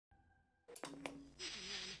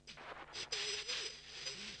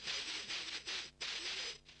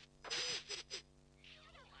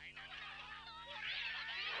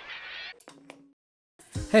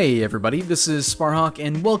Hey everybody, this is Sparhawk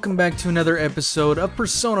and welcome back to another episode of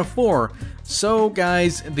Persona 4. So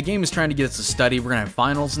guys, the game is trying to get us to study. We're gonna have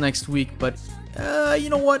finals next week, but you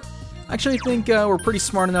know what? Actually, I think we're pretty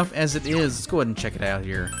smart enough as it is. Let's go ahead and check it out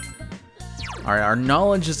here. Alright, our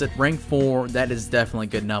knowledge is at rank 4. That is definitely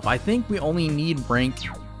good enough. I think we only need rank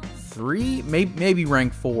 3, maybe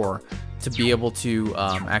rank 4 to be able to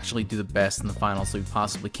actually do the best in the finals that we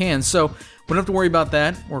possibly can. So we don't have to worry about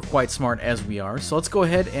that. We're quite smart as we are. So let's go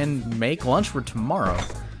ahead and make lunch for tomorrow. Do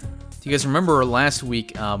you guys remember last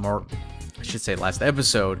week, or I should say last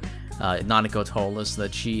episode, Nanako told us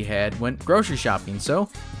that she had went grocery shopping. So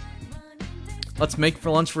let's make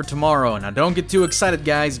for lunch for tomorrow. Now don't get too excited,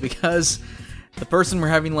 guys, because the person we're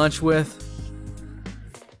having lunch with,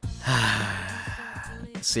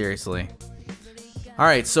 seriously.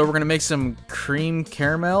 Alright, so we're gonna make some cream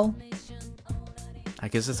caramel. I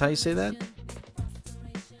guess that's how you say that?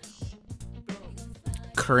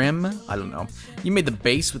 Creme? I don't know. You made the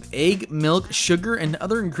base with egg, milk, sugar, and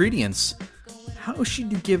other ingredients. How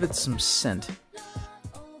should you give it some scent?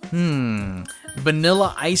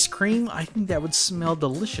 Vanilla ice cream? I think that would smell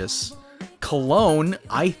delicious. Cologne?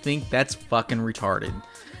 I think that's fucking retarded.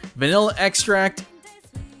 Vanilla extract?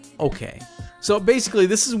 Okay. So basically,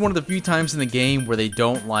 this is one of the few times in the game where they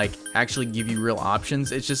don't, like, actually give you real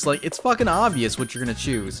options. It's just like, it's fucking obvious what you're gonna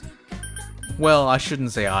choose. Well, I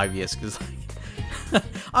shouldn't say obvious, because like,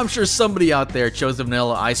 I'm sure somebody out there chose the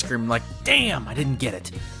vanilla ice cream like, damn, I didn't get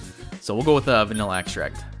it. So we'll go with vanilla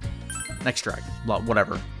extract. Extract,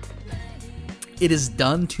 whatever. It is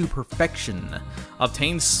done to perfection.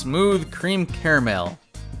 Obtain smooth cream caramel.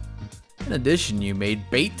 In addition, you made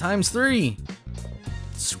bait times 3.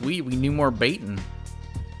 Sweet, we knew more baiting.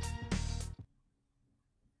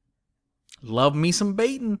 Love me some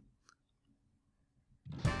baiting.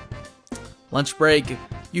 Lunch break.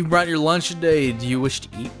 You brought your lunch today. Do you wish to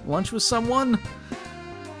eat lunch with someone?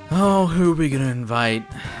 Oh, who are we gonna invite?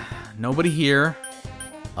 Nobody here.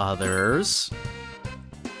 Others?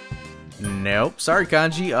 Nope. Sorry,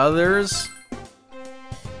 Kanji. Others?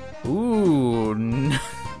 Ooh.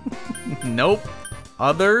 Nope.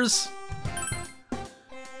 Others?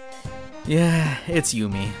 Yeah, it's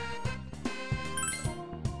Yumi.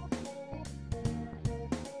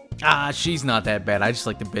 Ah, she's not that bad. I just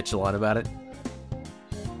like to bitch a lot about it.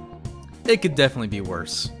 It could definitely be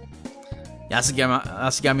worse.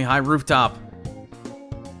 Yasugami High Rooftop.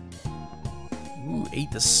 Ooh,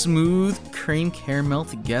 ate the smooth cream caramel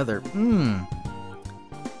together. Oh,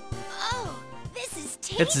 this is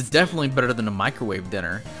tasty. It's definitely better than a microwave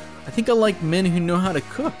dinner. I think I like men who know how to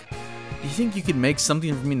cook. Do you think you could make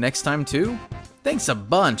something for me next time too? Thanks a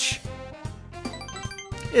bunch.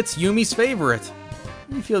 It's Yumi's favorite.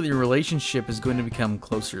 You feel your relationship is going to become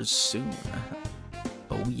closer soon.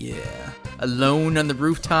 Oh yeah. Alone on the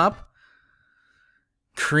rooftop?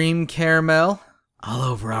 Cream caramel all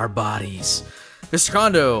over our bodies. Mr.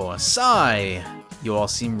 Kondo, sigh. You all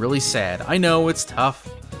seem really sad. I know, it's tough.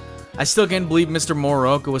 I still can't believe Mr.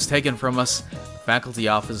 Morioka was taken from us. The faculty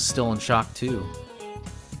office is still in shock too.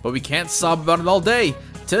 But we can't sob about it all day.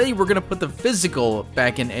 Today we're gonna put the physical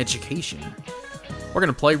back in education. We're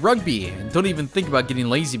gonna play rugby and don't even think about getting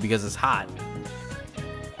lazy because it's hot.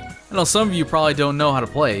 I know some of you probably don't know how to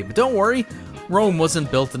play, but don't worry, Rome wasn't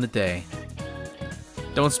built in a day.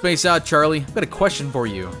 Don't space out, Charlie. I've got a question for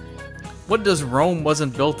you. What does Rome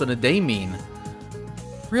wasn't built in a day mean?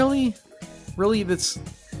 Really? Really? That's...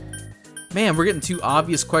 Man, we're getting 2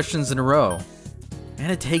 obvious questions in a row.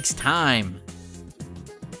 And it takes time.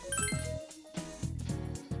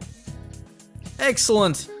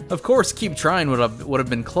 Excellent! Of course, keep trying would have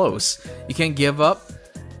been close. You can't give up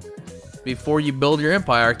before you build your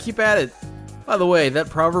empire. Keep at it. By the way, that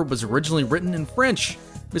proverb was originally written in French.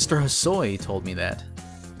 Mr. Hosoi told me that.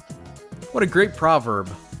 What a great proverb.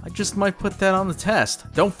 I just might put that on the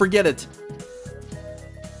test. Don't forget it.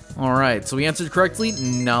 Alright, so we answered correctly.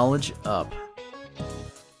 Knowledge up.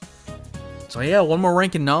 So yeah, one more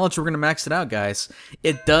rank in knowledge, we're gonna max it out, guys.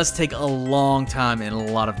 It does take a long time and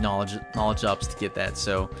a lot of knowledge ups to get that,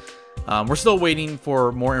 so we're still waiting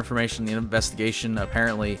for more information in the investigation.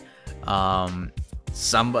 Apparently,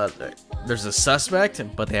 there's a suspect,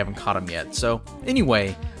 but they haven't caught him yet. So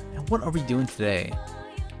anyway, what are we doing today?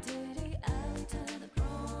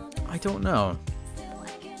 I don't know.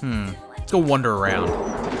 Let's go wander around.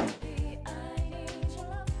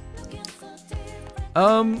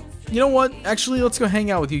 You know what? Actually, let's go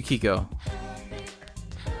hang out with Yukiko.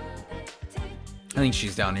 I think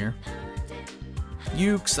she's down here.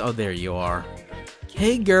 Yukes, oh, there you are.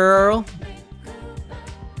 Hey, girl.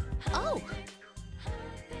 Oh,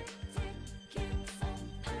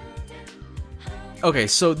 Okay,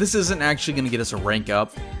 so this isn't actually going to get us a rank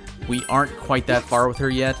up. We aren't quite that far with her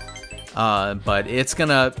yet. But it's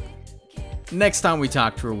gonna... Next time we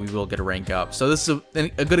talk to her, we will get a rank up. So this is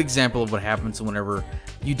a good example of what happens whenever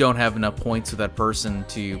you don't have enough points with that person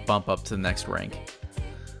to bump up to the next rank.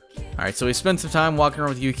 Alright, so we spent some time walking around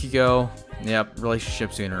with Yukiko. Yep,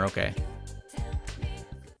 relationship sooner, okay.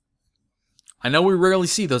 I know we rarely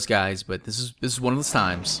see those guys, but this is one of those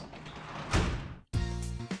times.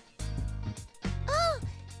 Oh,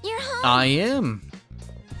 you're home. I am.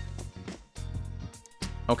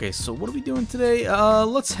 Okay, so what are we doing today?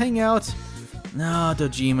 Let's hang out. No,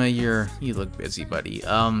 Dojima, you look busy, buddy.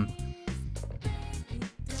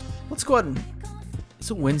 Let's go ahead and... Is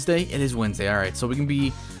it Wednesday? It is Wednesday. All right, so we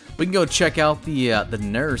can go check out the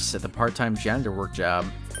nurse at the part-time janitor work job.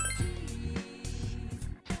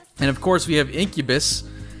 And of course, we have Incubus,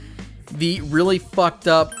 the really fucked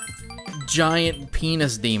up giant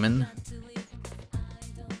penis demon,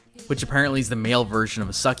 which apparently is the male version of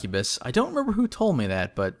a succubus. I don't remember who told me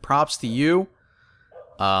that, but props to you.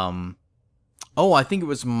 Oh, I think it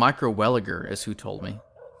was Micro Welliger is who told me.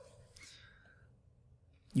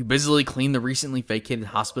 You busily clean the recently vacated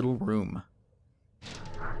hospital room.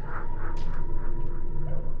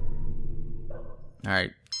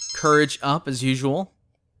 Alright, courage up as usual.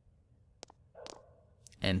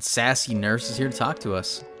 And sassy nurse is here to talk to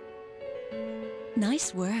us.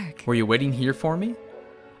 Nice work. Were you waiting here for me?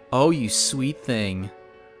 Oh, you sweet thing.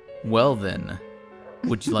 Well then,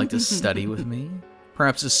 would you like to study with me?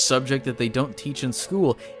 Perhaps a subject that they don't teach in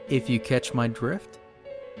school, if you catch my drift?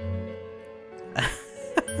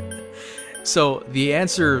 So, the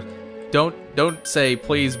answer, don't say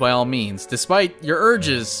please by all means. Despite your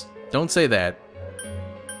urges, don't say that.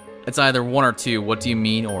 It's either one or two, what do you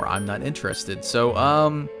mean, or I'm not interested. So,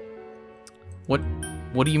 what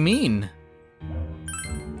do you mean?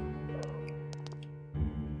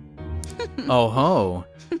 Oh ho,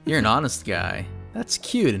 you're an honest guy. That's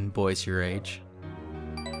cute in boys your age.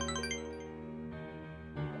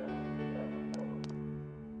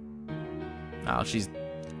 Oh, she's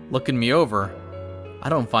looking me over. I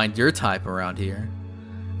don't find your type around here.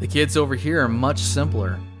 The kids over here are much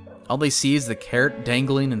simpler. All they see is the carrot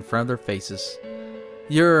dangling in front of their faces.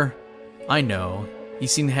 I know, you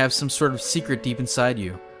seem to have some sort of secret deep inside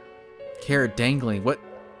you. Carrot dangling, what?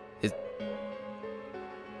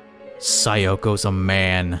 Sayoko's a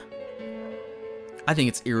man. I think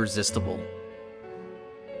it's irresistible.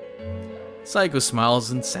 Sayoko smiles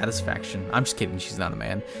in satisfaction. I'm just kidding, she's not a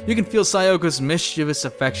man. You can feel Sayoko's mischievous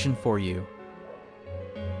affection for you.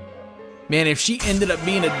 Man, if she ended up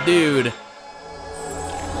being a dude,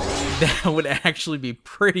 that would actually be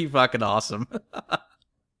pretty fucking awesome.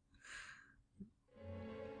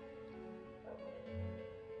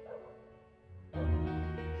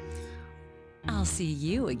 I'll see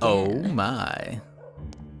you again. Oh my.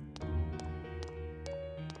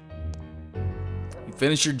 You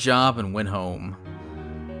finished your job and went home.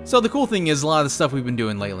 So the cool thing is a lot of the stuff we've been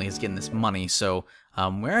doing lately is getting this money, so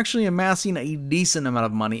we're actually amassing a decent amount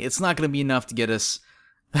of money. It's not going to be enough to get us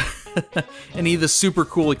any of the super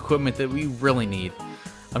cool equipment that we really need.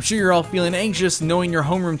 I'm sure you're all feeling anxious knowing your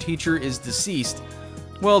homeroom teacher is deceased.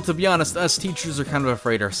 Well, to be honest, us teachers are kind of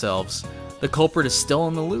afraid ourselves. The culprit is still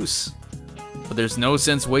on the loose. But there's no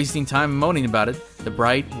sense wasting time moaning about it. The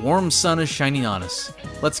bright, warm sun is shining on us.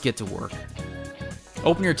 Let's get to work.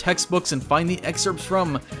 Open your textbooks and find the excerpts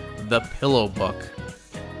from The Pillow Book.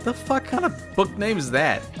 The fuck kind of book name is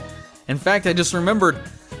that? In fact, I just remembered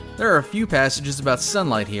there are a few passages about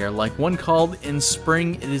sunlight here, like one called In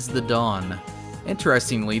Spring It Is the Dawn.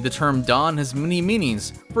 Interestingly, the term dawn has many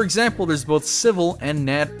meanings. For example, there's both civil and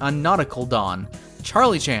nautical dawn.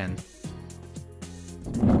 Charlie-chan.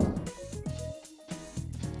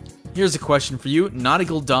 Here's a question for you.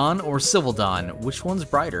 Nautical dawn or civil dawn? Which one's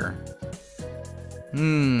brighter?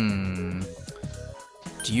 Do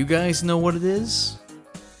you guys know what it is?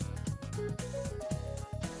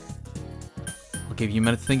 I'll give you a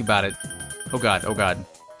minute to think about it. Oh god, oh god.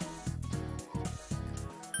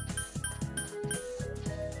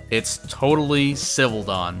 It's totally civil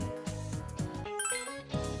dawn.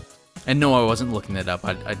 And no, I wasn't looking it up.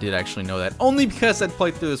 I did actually know that. Only because I'd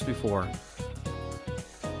played through this before.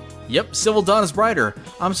 Yep, civil dawn is brighter.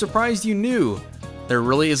 I'm surprised you knew. There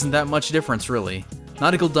really isn't that much difference, really.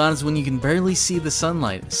 Nautical dawn is when you can barely see the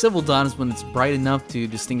sunlight. Civil dawn is when it's bright enough to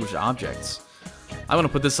distinguish objects. I'm gonna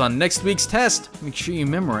put this on next week's test. Make sure you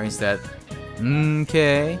memorize that.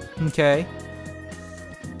 Okay.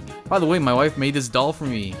 By the way, my wife made this doll for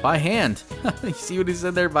me by hand. You see what he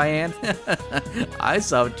said there, by hand? I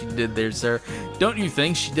saw what you did there, sir. Don't you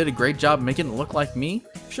think she did a great job making it look like me?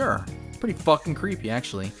 Sure. pretty fucking creepy,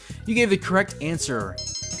 actually. You gave the correct answer.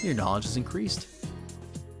 Your knowledge has increased.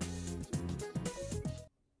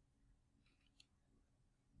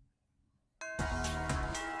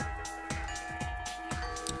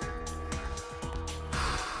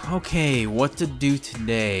 Okay, what to do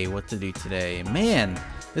today? What to do today? Man,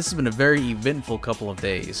 this has been a very eventful couple of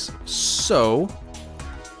days. So,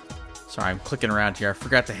 sorry, I'm clicking around here. I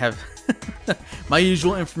forgot to have my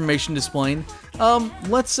usual information displayed.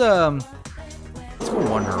 Let's go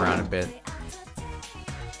wander around a bit.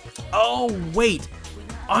 Oh, wait.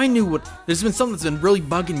 I knew what... There's been something that's been really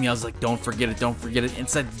bugging me. I was like, don't forget it, don't forget it.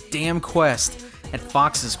 It's that damn quest at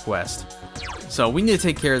Fox's Quest. So we need to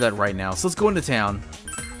take care of that right now. So let's go into town.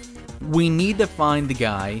 We need to find the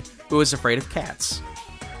guy who is afraid of cats.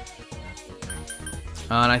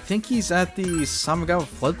 And I think he's at the Sparhawkgaming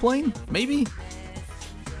floodplain, maybe?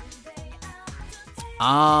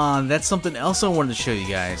 Ah, that's something else I wanted to show you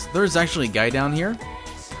guys. There's actually a guy down here.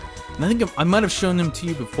 And I think I might have shown him to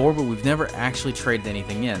you before, but we've never actually traded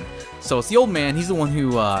anything in. So it's the old man. He's the one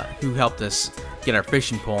who helped us get our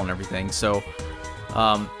fishing pole and everything. So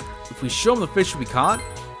if we show him the fish we caught,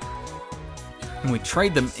 and we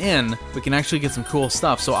trade them in, we can actually get some cool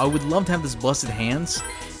stuff. So I would love to have this Blessed Hands.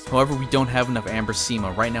 However, we don't have enough Amber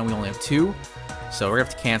Sema. Right now we only have 2. So we're going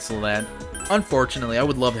to have to cancel that. Unfortunately, I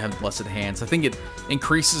would love to have Blessed Hands. I think it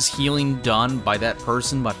increases healing done by that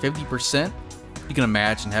person by 50%. You can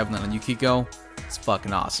imagine having that on Yukiko. It's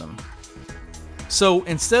fucking awesome. So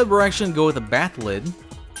instead, we're actually going to go with a bath lid.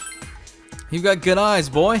 You've got good eyes,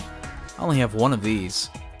 boy. I only have 1 of these.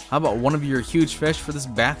 How about one of your huge fish for this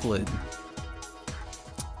bath lid?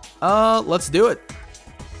 Let's do it.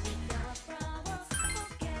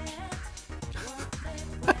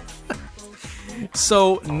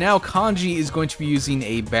 So now Kanji is going to be using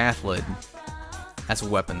a bath lid as a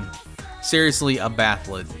weapon. Seriously, a bath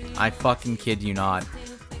lid. I fucking kid you not.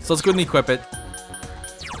 So let's go ahead and equip it.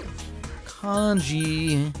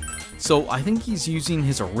 Kanji. So I think he's using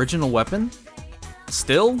his original weapon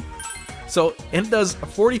still. So it does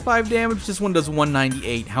 45 damage, this one does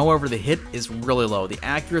 198. However, the hit is really low. The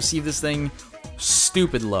accuracy of this thing,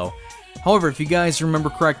 stupid low. However, if you guys remember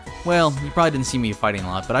correct, well, you probably didn't see me fighting a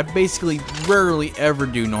lot, but I basically rarely ever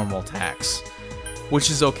do normal attacks, which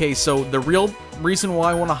is okay. So the real reason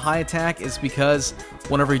why I want a high attack is because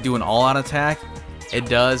whenever you do an all-out attack, it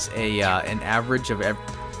does an average of every...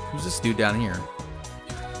 Who's this dude down here?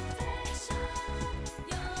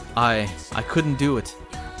 I couldn't do it.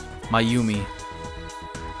 My Yumi.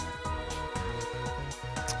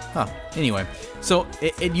 Huh. Anyway, so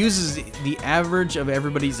it uses the average of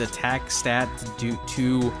everybody's attack stat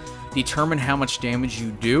to determine how much damage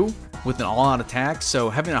you do with an all-out attack. So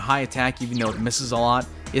having a high attack, even though it misses a lot,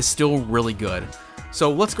 is still really good. So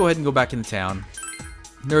let's go ahead and go back into town.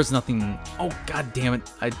 There's nothing... Oh, god damn it.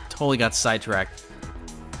 I totally got sidetracked.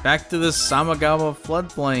 Back to the Sparhawkgaming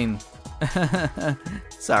floodplain.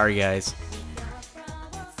 Sorry, guys.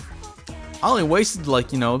 I only wasted,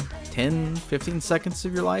 like, you know, 10, 15 seconds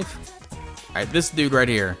of your life. Alright, this dude right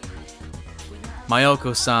here.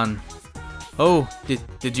 Mayoko-san. Oh,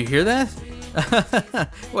 did you hear that?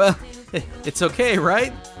 Well, it's okay,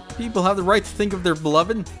 right? People have the right to think of their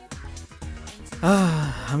beloved.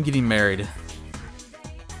 I'm getting married.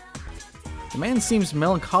 The man seems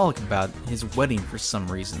melancholic about his wedding for some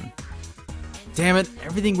reason. Damn it,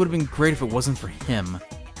 everything would have been great if it wasn't for him.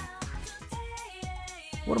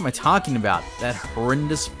 What am I talking about? That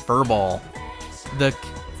horrendous furball.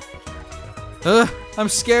 I'm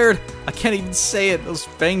scared. I can't even say it. Those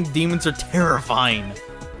fanged demons are terrifying.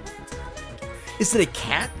 Is it a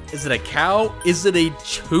cat? Is it a cow? Is it a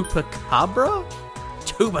chupacabra?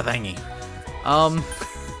 Chupa thingy.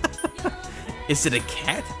 Is it a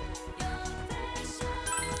cat?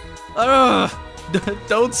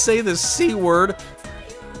 Don't say the C word.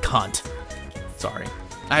 Cunt. Sorry.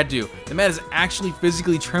 I had to. The man is actually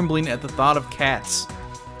physically trembling at the thought of cats.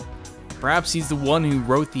 Perhaps he's the one who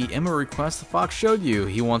wrote the Emma request the fox showed you.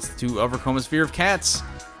 He wants to overcome his fear of cats.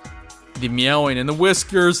 The meowing and the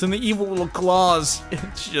whiskers and the evil little claws.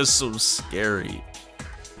 It's just so scary.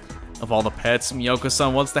 Of all the pets,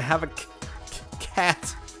 Miyoko-san wants to have a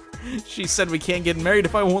cat. She said we can't get married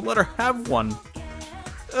if I won't let her have one.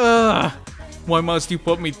 Why must you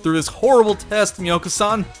put me through this horrible test,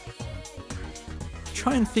 Miyoko-san?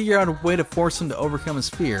 Try and figure out a way to force him to overcome his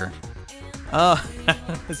fear.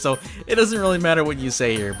 So it doesn't really matter what you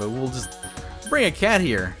say here, but we'll just bring a cat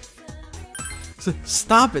here.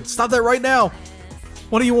 Stop it! Stop that right now!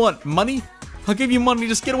 What do you want? Money? I'll give you money,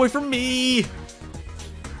 just get away from me!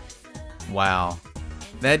 Wow.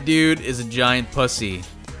 That dude is a giant pussy.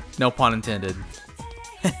 No pun intended.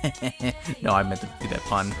 No, I meant to do that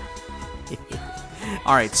pun.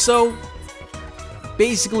 Alright, so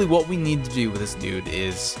basically what we need to do with this dude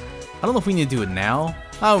is, I don't know if we need to do it now.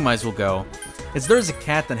 Oh, we might as well go. There's a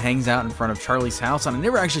cat that hangs out in front of Charlie's house, and I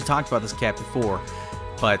never actually talked about this cat before,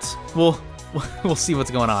 but we'll see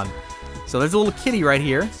what's going on. So there's a little kitty right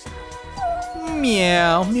here.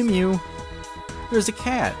 Meow, mew mew. There's a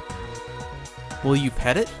cat. Will you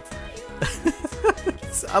pet it?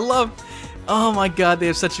 I love, oh my god, they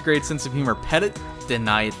have such a great sense of humor. Pet it,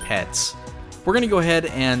 deny it pets. We're gonna go ahead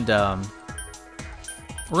and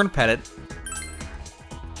we're gonna pet it.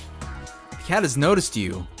 The cat has noticed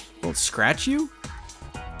you. Will it scratch you?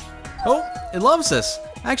 Oh, it loves us.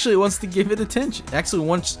 Actually, it wants to give it attention. Actually,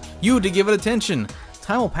 wants you to give it attention.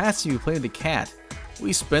 Time will pass if you play with the cat. Will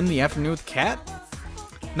you spend the afternoon with the cat?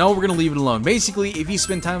 No, we're gonna leave it alone. Basically, if you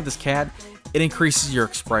spend time with this cat, it increases your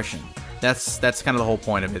expression. That's kind of the whole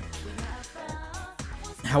point of it.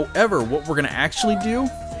 However, what we're gonna actually do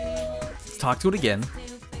is talk to it again.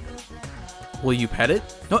 Will you pet it?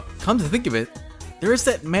 No, come to think of it, there is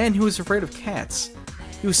that man who was afraid of cats.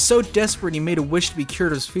 He was so desperate he made a wish to be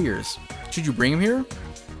cured of his fears. Should you bring him here?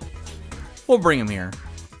 We'll bring him here.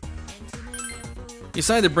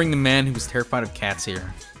 Decided to bring the man who was terrified of cats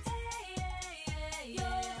here.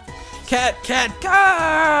 Cat, cat,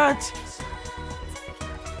 cat!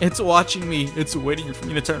 It's watching me. It's waiting for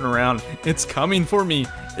me to turn around. It's coming for me.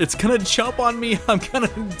 It's gonna jump on me. I'm gonna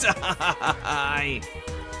die.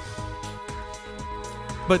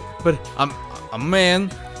 But I'm a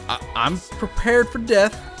man. I'm prepared for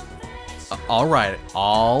death. All right.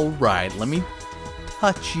 Let me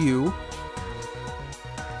touch you.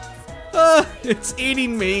 It's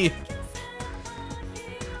eating me.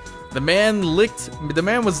 The man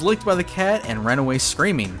was licked by the cat and ran away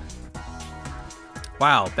screaming.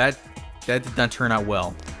 Wow, that did not turn out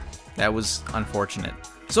well. That was unfortunate.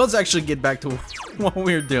 So let's actually get back to what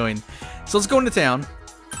we were doing. So let's go into town.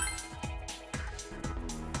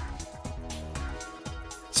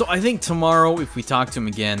 So I think tomorrow, if we talk to him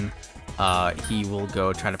again, he will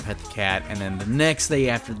go try to pet the cat, and then the next day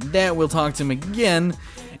after that, we'll talk to him again,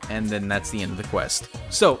 and then that's the end of the quest.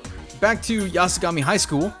 So, back to Yasugami High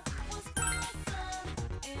School.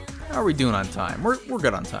 How are we doing on time? We're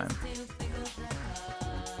good on time.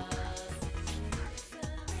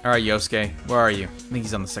 Alright, Yosuke, where are you? I think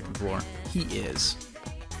he's on the second floor. He is.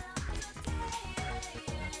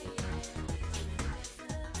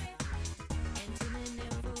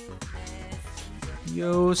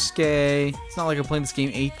 Yosuke. It's not like I played this game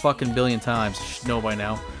 8 fucking billion times. You should know by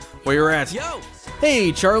now where you're at. Yo!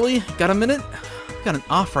 Hey, Charlie. Got a minute? I've got an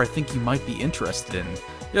offer I think you might be interested in.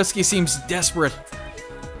 Yosuke seems desperate.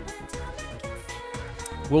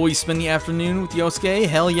 Will we spend the afternoon with Yosuke?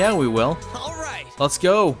 Hell yeah, we will. Alright! Let's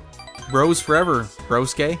go. Bros forever,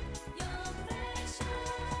 broske.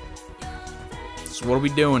 So what are we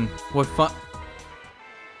doing? What fun?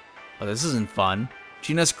 Oh, this isn't fun.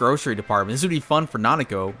 Gina's grocery department. This would be fun for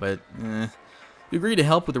Nanako, but You agreed to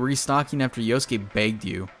help with the restocking after Yosuke begged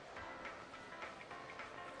you.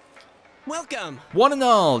 Welcome! One and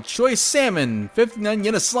all, choice salmon, 59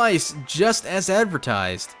 yen a slice, just as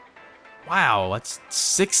advertised. Wow, that's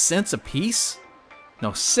 6 cents a piece?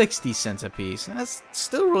 No, 60 cents a piece. That's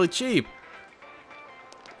still really cheap.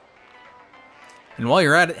 And while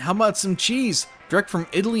you're at it, how about some cheese? Direct from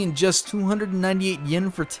Italy and just 298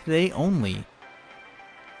 yen for today only.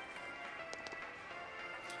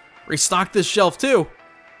 Restock this shelf too.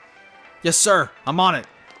 Yes, sir. I'm on it.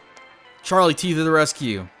 Charlie T to the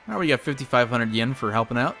rescue. Now we got 5,500 yen for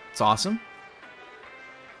helping out. It's awesome.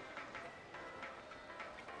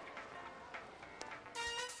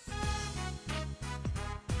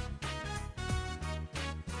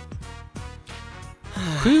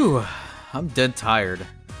 Whew, I'm dead tired.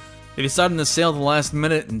 They decided to sail at the last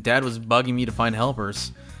minute and Dad was bugging me to find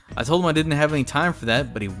helpers. I told him I didn't have any time for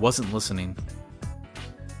that, but he wasn't listening.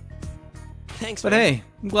 Thanks, But man. hey,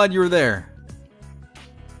 I'm glad you were there.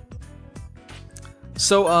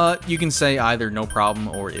 So, you can say either no problem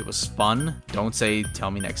or it was fun. Don't say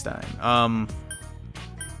tell me next time.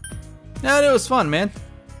 No, it was fun, man.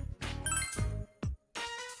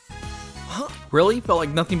 Huh? Really? Felt like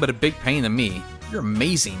nothing but a big pain to me. You're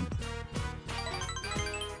amazing.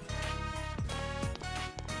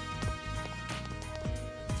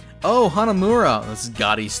 Oh, Hanamura. This is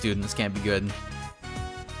Gotti's student. This can't be good.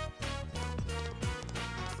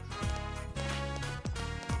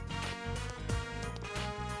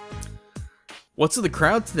 What's with the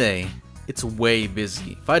crowd today? It's way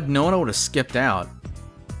busy. If I'd known, I would have skipped out.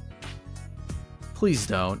 Please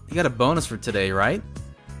don't. You got a bonus for today, right?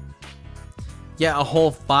 Yeah, a whole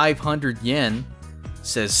 500 yen.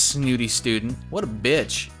 says snooty student. What a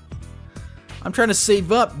bitch. I'm trying to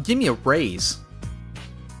save up. Give me a raise.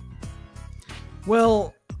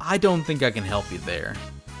 Well, I don't think I can help you there.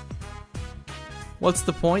 What's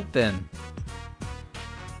the point then?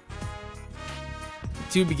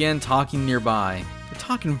 The two began talking nearby. They're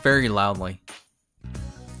talking very loudly.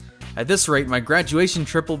 At this rate, my graduation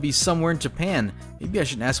trip will be somewhere in Japan. Maybe I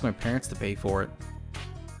should ask my parents to pay for it.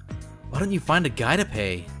 Why don't you find a guy to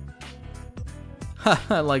pay?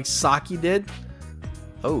 Haha, like Saki did?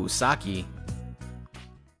 Oh, Saki.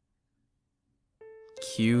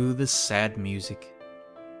 Cue the sad music.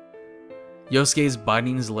 Yosuke's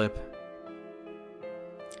biting his lip.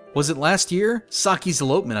 Was it last year? Saki's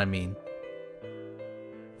elopement, I mean.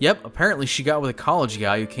 Yep, apparently she got with a college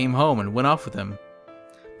guy who came home and went off with him.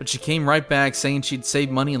 But she came right back saying she'd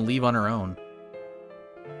save money and leave on her own.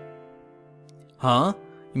 Huh?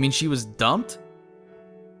 You mean she was dumped?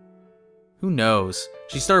 Who knows?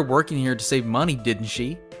 She started working here to save money, didn't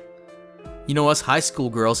she? You know, us high school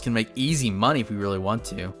girls can make easy money if we really want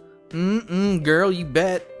to. Girl, you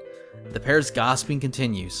bet. The pair's gossiping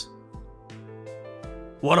continues.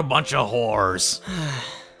 What a bunch of whores.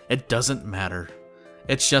 It doesn't matter.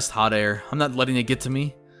 It's just hot air. I'm not letting it get to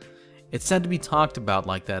me. It's sad to be talked about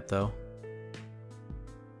like that, though.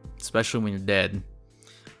 Especially when you're dead.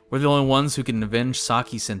 We're the only ones who can avenge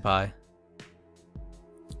Saki-senpai.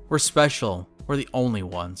 We're special. We're the only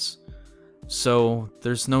ones. So,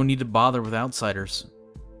 there's no need to bother with outsiders.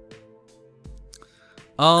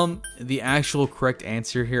 The actual correct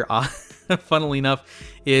answer here, funnily enough,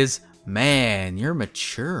 is, man, you're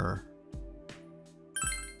mature.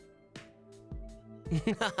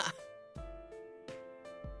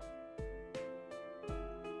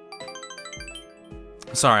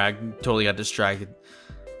 Sorry, I totally got distracted.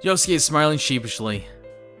 Yosuke is smiling sheepishly.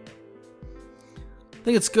 I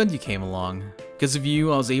think it's good you came along. Because of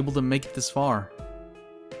you, I was able to make it this far.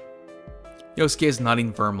 Yosuke is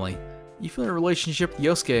nodding firmly. You feel your relationship with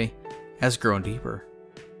Yosuke has grown deeper.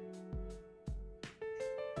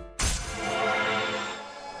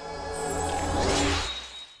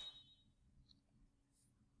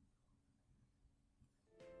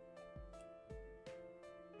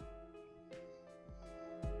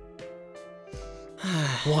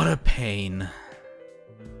 What a pain.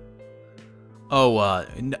 Oh,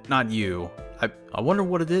 not you. I wonder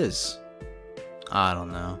what it is. I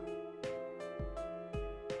don't know.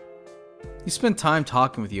 You spent time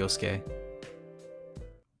talking with Yosuke.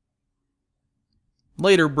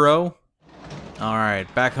 Later, bro.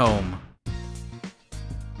 Alright, back home.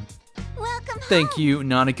 Welcome Thank home. you,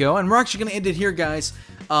 Nanako. And we're actually going to end it here, guys.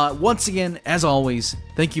 Once again, as always,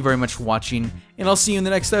 thank you very much for watching, and I'll see you in the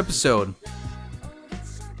next episode.